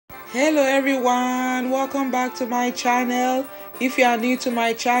Hello everyone, welcome back to my channel. If you are new to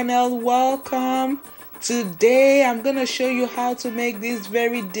my channel, welcome. Today I'm gonna show you how to make this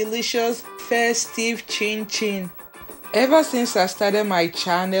very delicious festive chin chin. Ever since I started my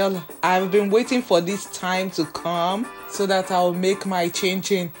channel, I've been waiting for this time to come so that I'll make my chin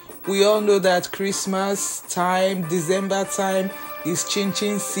chin. We all know that Christmas time, December time is chin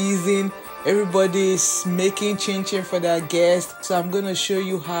chin season. Everybody is making chin chin for their guests, so I'm gonna show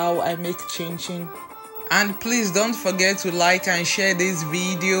you how I make chin chin. And please don't forget to like and share this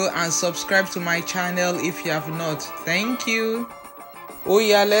video and subscribe to my channel if you have not. Thank you. Oh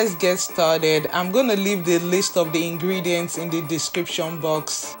yeah, let's get started. I'm gonna leave the list of the ingredients in the description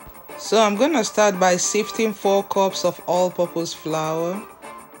box. So I'm gonna start by sifting 4 cups of all-purpose flour,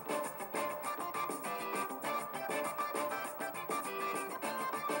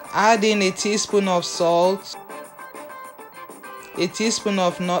 adding a teaspoon of salt, a teaspoon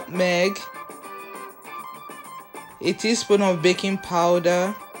of nutmeg, a teaspoon of baking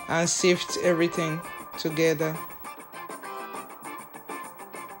powder, and sift everything together.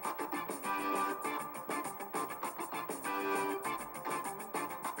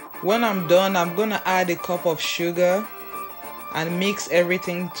 When I'm done, I'm gonna add a cup of sugar and mix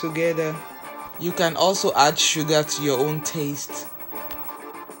everything together. You can also add sugar to your own taste.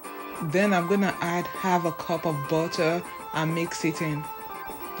 Then I'm gonna add half a cup of butter and mix it in.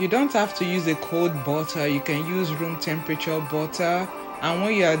 You don't have to use a cold butter, you can use room temperature butter, and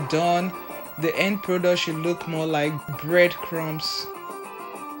when you are done, the end product should look more like breadcrumbs.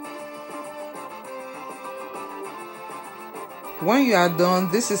 When you are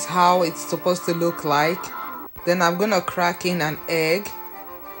done, this is how it's supposed to look like. Then I'm gonna crack in an egg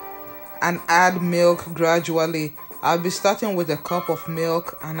and add milk gradually. I'll be starting with a cup of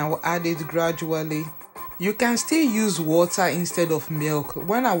milk and I will add it gradually. You can still use water instead of milk.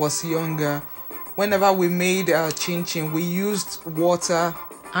 When I was younger, whenever we made chin chin, we used water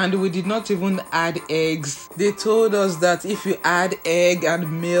and we did not even add eggs. They told us that if you add egg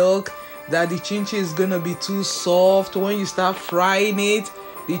and milk, that the chin chin is gonna be too soft. When you start frying it,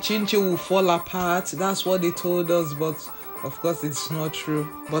 the chin chin will fall apart. That's what they told us, but of course it's not true.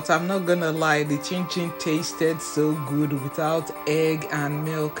 But I'm not gonna lie, the chin chin tasted so good without egg and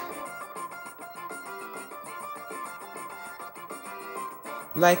milk.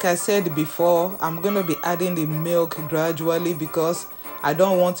 Like I said before, I'm gonna be adding the milk gradually because I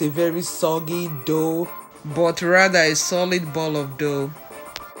don't want a very soggy dough, but rather a solid ball of dough.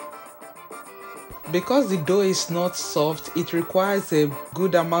 Because the dough is not soft, it requires a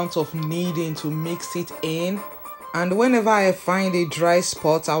good amount of kneading to mix it in. And whenever I find a dry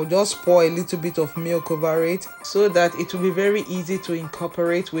spot, I'll just pour a little bit of milk over it so that it will be very easy to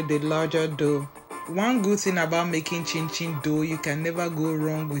incorporate with the larger dough. One good thing about making chin chin dough, you can never go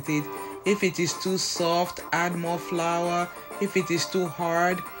wrong with it. If it is too soft, add more flour. If it is too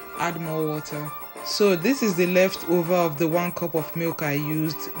hard, add more water. So this is the leftover of the 1 cup of milk I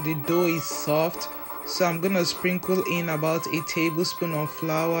used. The dough is soft, so I'm gonna sprinkle in about a tablespoon of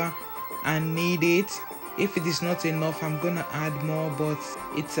flour and knead it. If it is not enough, I'm gonna add more, but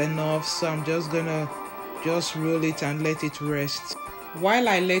it's enough, so I'm just gonna roll it and let it rest. While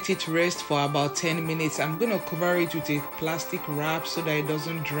I let it rest for about 10 minutes, I'm gonna cover it with a plastic wrap so that it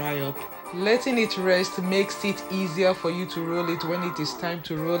doesn't dry up. Letting it rest makes it easier for you to roll it when it is time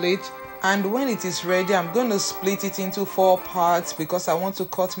to roll it. And when it is ready, I'm gonna split it into 4 parts because I want to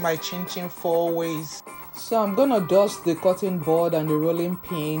cut my chin chin 4 ways. So I'm gonna dust the cutting board and the rolling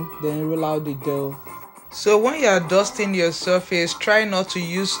pin, then roll out the dough. So when you are dusting your surface, try not to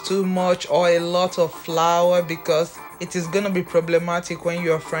use too much or a lot of flour because it is gonna be problematic when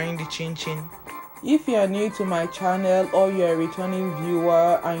you are frying the chin chin. If you are new to my channel or you are a returning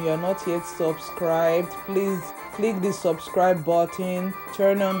viewer and you are not yet subscribed, please click the subscribe button,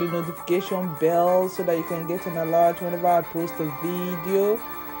 turn on the notification bell so that you can get an alert whenever I post a video.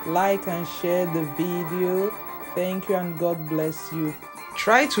 Like and share the video. Thank you and God bless you.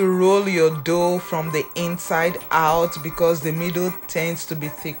 Try to roll your dough from the inside out because the middle tends to be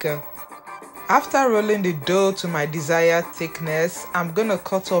thicker. After rolling the dough to my desired thickness, I'm gonna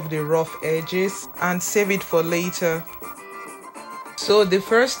cut off the rough edges and save it for later. So the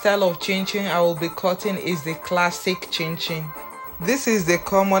first style of chin chin I will be cutting is the classic chin chin. This is the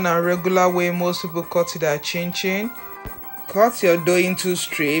common and regular way most people cut their chin chin. Cut your dough into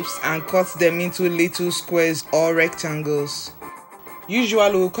strips and cut them into little squares or rectangles.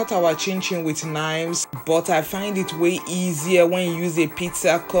 Usually we'll cut our chin chin with knives, but I find it way easier when you use a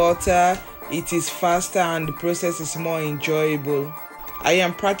pizza cutter. It is faster and the process is more enjoyable. I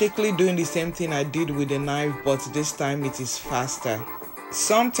am practically doing the same thing I did with the knife, but this time it is faster.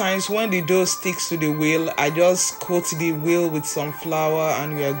 Sometimes when the dough sticks to the wheel, I just coat the wheel with some flour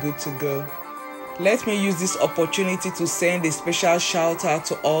and we are good to go. Let me use this opportunity to send a special shout out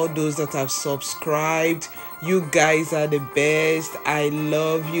to all those that have subscribed. You guys are the best. I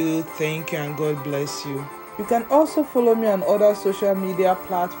love you. Thank you and God bless you. You can also follow me on other social media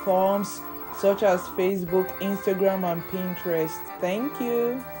platforms such as Facebook, Instagram and Pinterest. Thank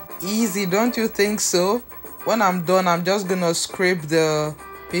you. Easy, don't you think so? When I'm done, I'm just gonna scrape the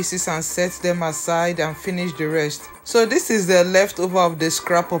pieces and set them aside and finish the rest. So this is the leftover of the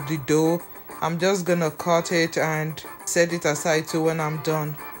scrap of the dough. I'm just gonna cut it and set it aside too when I'm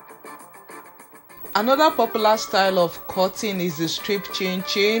done. Another popular style of cutting is the strip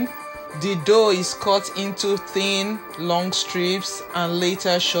chin. The dough is cut into thin, long strips and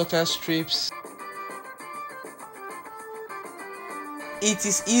later shorter strips. It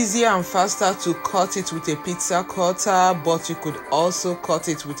is easier and faster to cut it with a pizza cutter, but you could also cut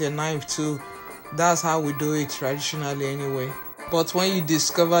it with a knife too. That's how we do it traditionally anyway. But when you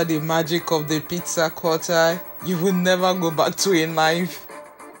discover the magic of the pizza cutter, you will never go back to a knife.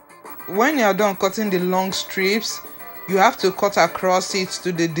 When you are done cutting the long strips, you have to cut across it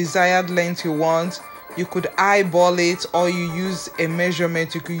to the desired length you want. You could eyeball it, or you use a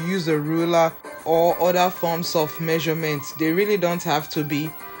measurement. You could use a ruler or other forms of measurements. They really don't have to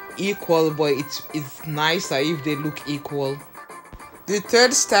be equal, but it's nicer if they look equal. The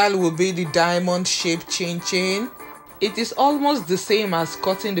third style will be the diamond shaped chin. It is almost the same as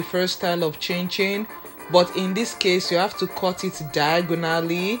cutting the first style of chin, but in this case you have to cut it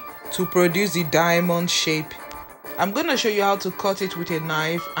diagonally to produce the diamond shape. I'm going to show you how to cut it with a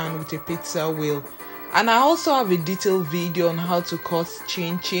knife and with a pizza wheel. And I also have a detailed video on how to cut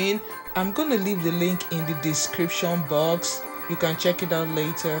chin. I'm going to leave the link in the description box. You can check it out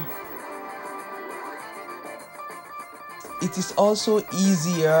later. It is also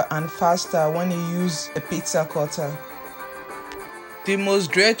easier and faster when you use a pizza cutter. The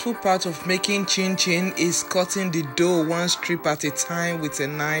most dreadful part of making chin is cutting the dough one strip at a time with a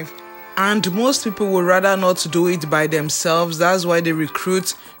knife. And most people would rather not do it by themselves. That's why they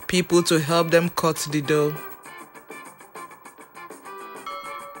recruit people to help them cut the dough.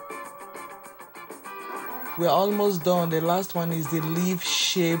 We're almost done. The last one is the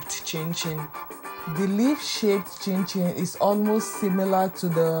leaf-shaped chin. The leaf-shaped chin is almost similar to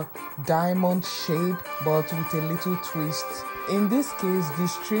the diamond shape, but with a little twist. In this case, the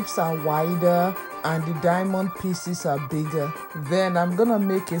strips are wider and the diamond pieces are bigger. Then I'm gonna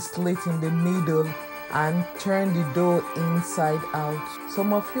make a slit in the middle and turn the dough inside out.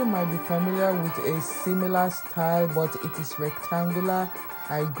 Some of you might be familiar with a similar style, but it is rectangular.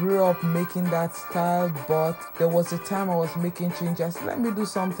 I grew up making that style, but there was a time I was making chin. I said, let me do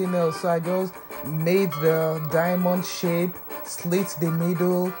something else. So I just made the diamond shape, slit the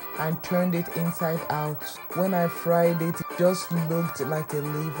middle and turned it inside out. When I fried it, it just looked like a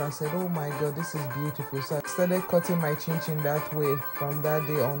leaf. I said, oh my god, this is beautiful. So I started cutting my chin that way from that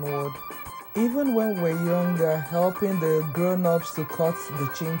day onward. Even when we're younger, helping the grown-ups to cut the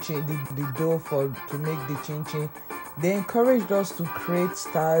the dough to make the chin, they encouraged us to create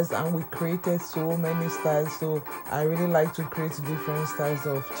styles, and we created so many styles. So I really like to create different styles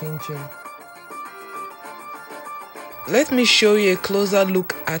of chin. Let me show you a closer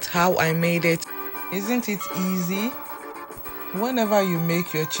look at how I made it. Isn't it easy? Whenever you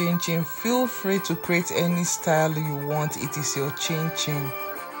make your chin, feel free to create any style you want. It is your chin.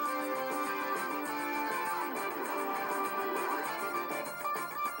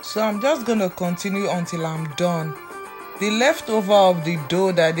 So I'm just gonna continue until I'm done. The leftover of the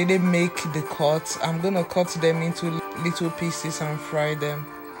dough that I didn't make the cuts, I'm gonna cut them into little pieces and fry them.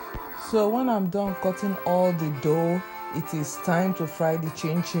 So when I'm done cutting all the dough, it is time to fry the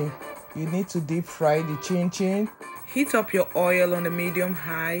chin. You need to deep fry the chin. Heat up your oil on a medium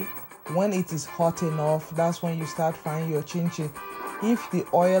high. When it is hot enough, that's when you start frying your chin. If the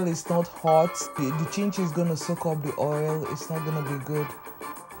oil is not hot, the chin is gonna soak up the oil. It's not gonna be good.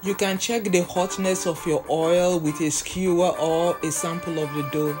 You can check the hotness of your oil with a skewer or a sample of the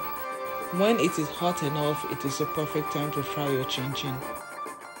dough. When it is hot enough, it is a perfect time to fry your chin.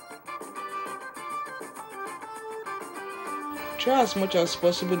 Try as much as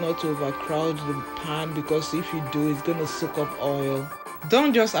possible not to overcrowd the pan, because if you do, it's gonna soak up oil.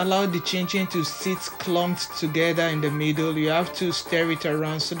 Don't just allow the chin to sit clumped together in the middle. You have to stir it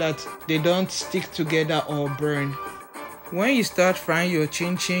around so that they don't stick together or burn. When you start frying your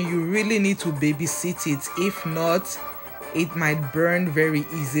chin, you really need to babysit it. If not, it might burn very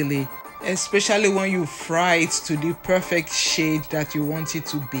easily, especially when you fry it to the perfect shade that you want it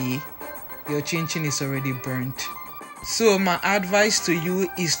to be. Your chin is already burnt. So my advice to you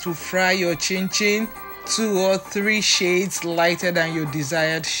is to fry your chin chin 2 or 3 shades lighter than your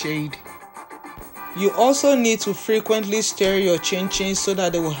desired shade. You also need to frequently stir your chin chin so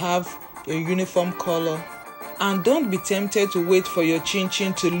that they will have a uniform color. And don't be tempted to wait for your chin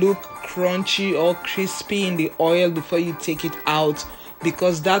chin to look crunchy or crispy in the oil before you take it out,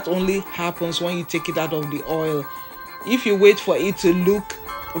 because that only happens when you take it out of the oil. If you wait for it to look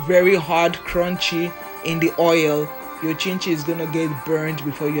very hard, crunchy in the oil, your chin chin is gonna get burned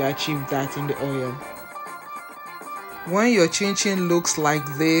before you achieve that in the oil. When your chin chin looks like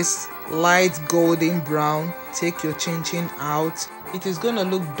this, light golden brown, take your chin chin out. It is gonna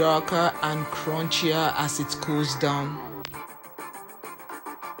look darker and crunchier as it cools down.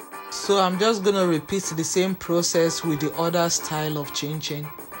 So I'm just gonna repeat the same process with the other style of chin chin.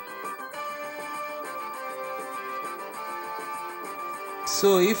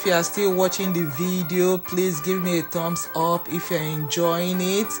 So if you are still watching the video, please give me a thumbs up if you are enjoying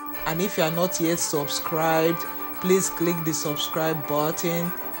it, and if you are not yet subscribed, please click the subscribe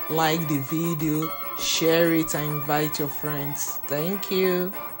button, like the video, share it and invite your friends. Thank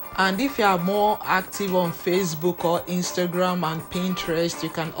you. And if you are more active on Facebook or Instagram and Pinterest, you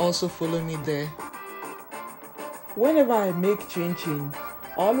can also follow me there. Whenever I make chin chin,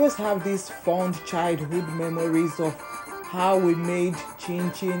 I always have these fond childhood memories of how we made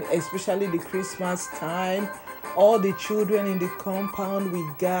chin chin, especially the Christmas time. All the children in the compound, we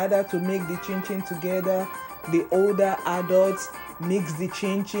gather to make the chin chin together. The older adults mix the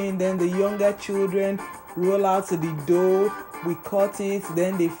chin chin, then the younger children roll out the dough, we cut it,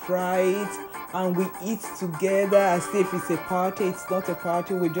 then they fry it, and we eat together as if it's a party. It's not a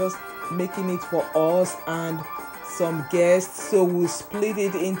party, we're just making it for us and some guests. So we'll split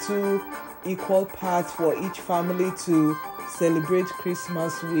it into equal parts for each family to celebrate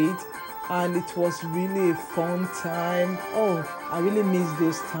Christmas with, and it was really a fun time. Oh, I really miss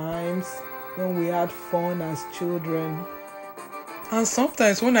those times when we had fun as children. And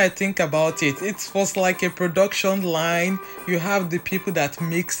sometimes when I think about it, it was like a production line. You have the people that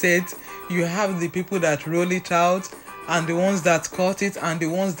mix it, you have the people that roll it out, and the ones that cut it, and the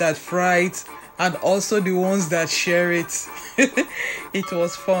ones that fry it, and also the ones that share it. It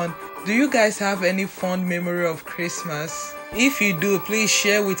was fun. Do you guys have any fond memory of Christmas? If you do, please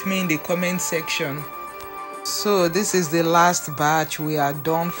share with me in the comment section. So this is the last batch. We are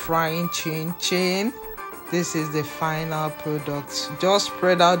done frying chin chin. This is the final product. Just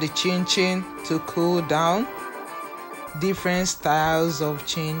spread out the chin chin to cool down. Different styles of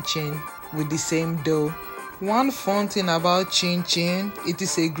chin chin with the same dough. One fun thing about chin chin, it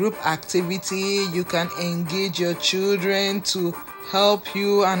is a group activity. You can engage your children to help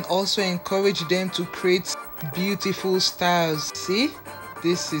you and also encourage them to create beautiful styles. See,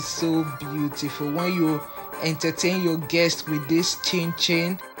 this is so beautiful. When you entertain your guests with this chin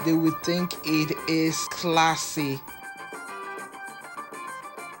chin, they will think it is classy.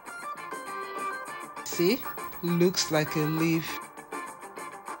 See, looks like a leaf,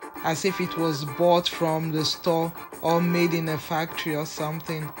 as if it was bought from the store or made in a factory or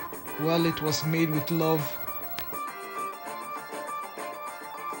something. Well, it was made with love.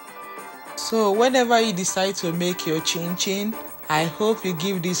 So whenever you decide to make your chin chin, I hope you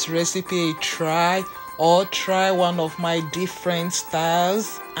give this recipe a try, or try one of my different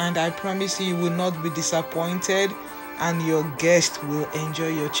styles, and I promise you will not be disappointed and your guest will enjoy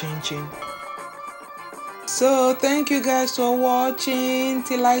your chin chin. So thank you guys for watching.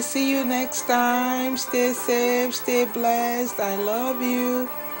 Till I see you next time, stay safe, stay blessed. I love you.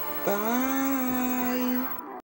 Bye.